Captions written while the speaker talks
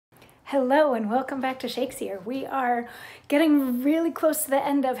Hello and welcome back to Shakesyear. We are getting really close to the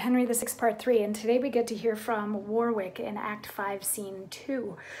end of Henry VI Part 3, and today we get to hear from Warwick in Act 5, Scene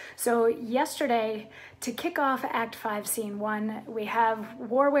 2. So yesterday, to kick off Act 5, Scene 1, we have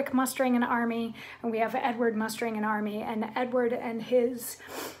Warwick mustering an army, and we have Edward mustering an army, and Edward and his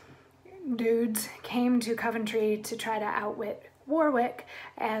dudes came to Coventry to try to outwit Warwick,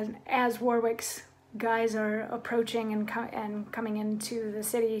 and as Warwick's guys are approaching and coming into the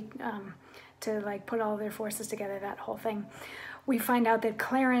city to like put all their forces together, that whole thing, we find out that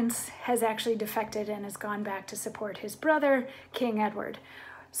Clarence has actually defected and has gone back to support his brother, King Edward.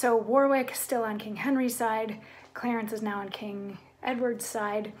 So Warwick is still on King Henry's side, Clarence is now on King Edward's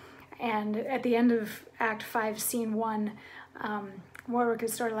side, and at the end of Act 5, Scene 1, Warwick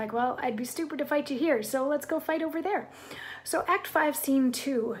is sort of like, well, I'd be stupid to fight you here, so let's go fight over there. So Act 5, Scene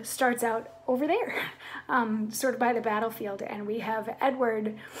 2 starts out over there, sort of by the battlefield, and we have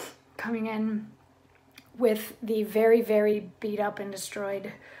Edward coming in with the very, very beat up and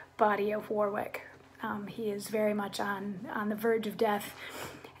destroyed body of Warwick. He is very much on the verge of death,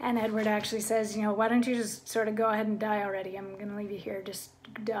 and Edward actually says, you know, why don't you just sort of go ahead and die already? I'm gonna leave you here, just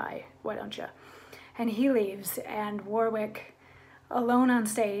die, why don't you? And he leaves, and Warwick, alone on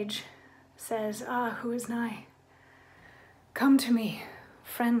stage, says, who is nigh? Come to me,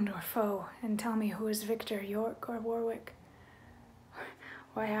 friend or foe, and tell me who is victor, York or Warwick.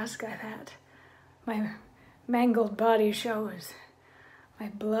 Why ask I that? My mangled body shows, my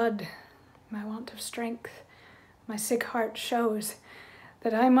blood, my want of strength, my sick heart shows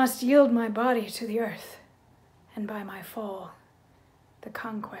that I must yield my body to the earth, and by my fall, the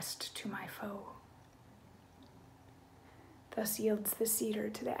conquest to my foe. Thus yields the cedar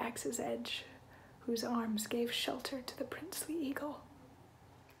to the axe's edge, whose arms gave shelter to the princely eagle,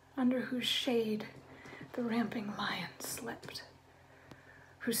 under whose shade the ramping lion slept,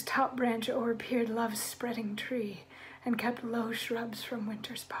 whose top branch o'erpeered love's spreading tree, and kept low shrubs from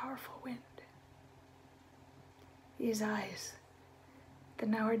winter's powerful wind. These eyes, that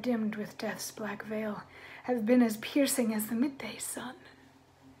now are dimmed with death's black veil, have been as piercing as the midday sun,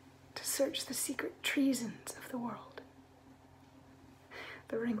 to search the secret treasons of the world.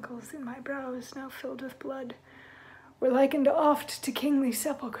 The wrinkles in my brows, now filled with blood, were likened oft to kingly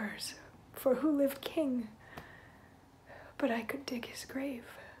sepulchres, for who lived king? But I could dig his grave.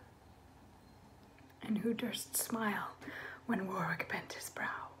 And who durst smile when Warwick bent his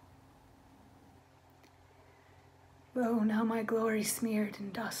brow? Lo, now my glory smeared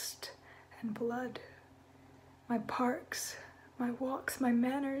in dust and blood, my parks, my walks, my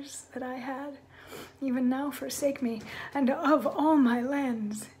manners that I had, even now forsake me, and of all my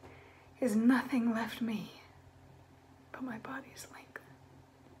lands is nothing left me but my body's length.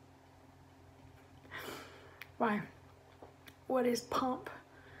 Why, what is pomp,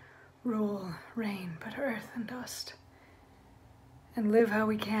 rule, reign, but earth and dust? And live how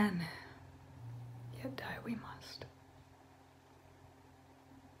we can, yet die we must.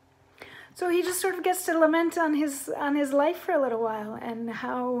 So he just sort of gets to lament on his life for a little while, and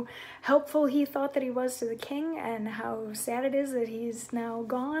how helpful he thought that he was to the king, and how sad it is that he's now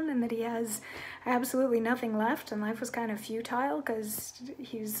gone and that he has absolutely nothing left, and life was kind of futile because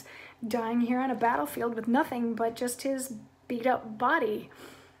he's dying here on a battlefield with nothing but just his beat up body.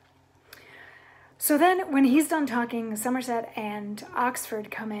 So then when he's done talking, Somerset and Oxford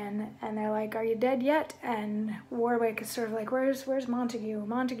come in and they're like, are you dead yet? And Warwick is sort of like, where's Montague?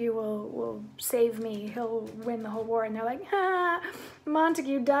 Montague will save me. He'll win the whole war. And they're like, ha,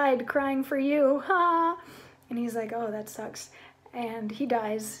 Montague died crying for you, ha. And he's like, oh, that sucks. And he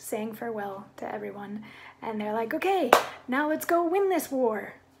dies saying farewell to everyone. And they're like, okay, now let's go win this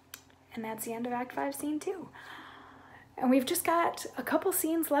war. And that's the end of Act 5, Scene 2. And we've just got a couple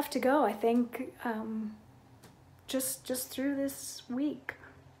scenes left to go, I think. Just through this week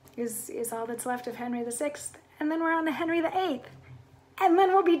is all that's left of Henry VI. And then we're on to Henry VIII. And then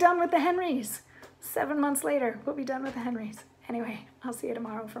we'll be done with the Henrys. 7 months later, we'll be done with the Henrys. Anyway, I'll see you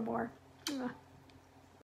tomorrow for more.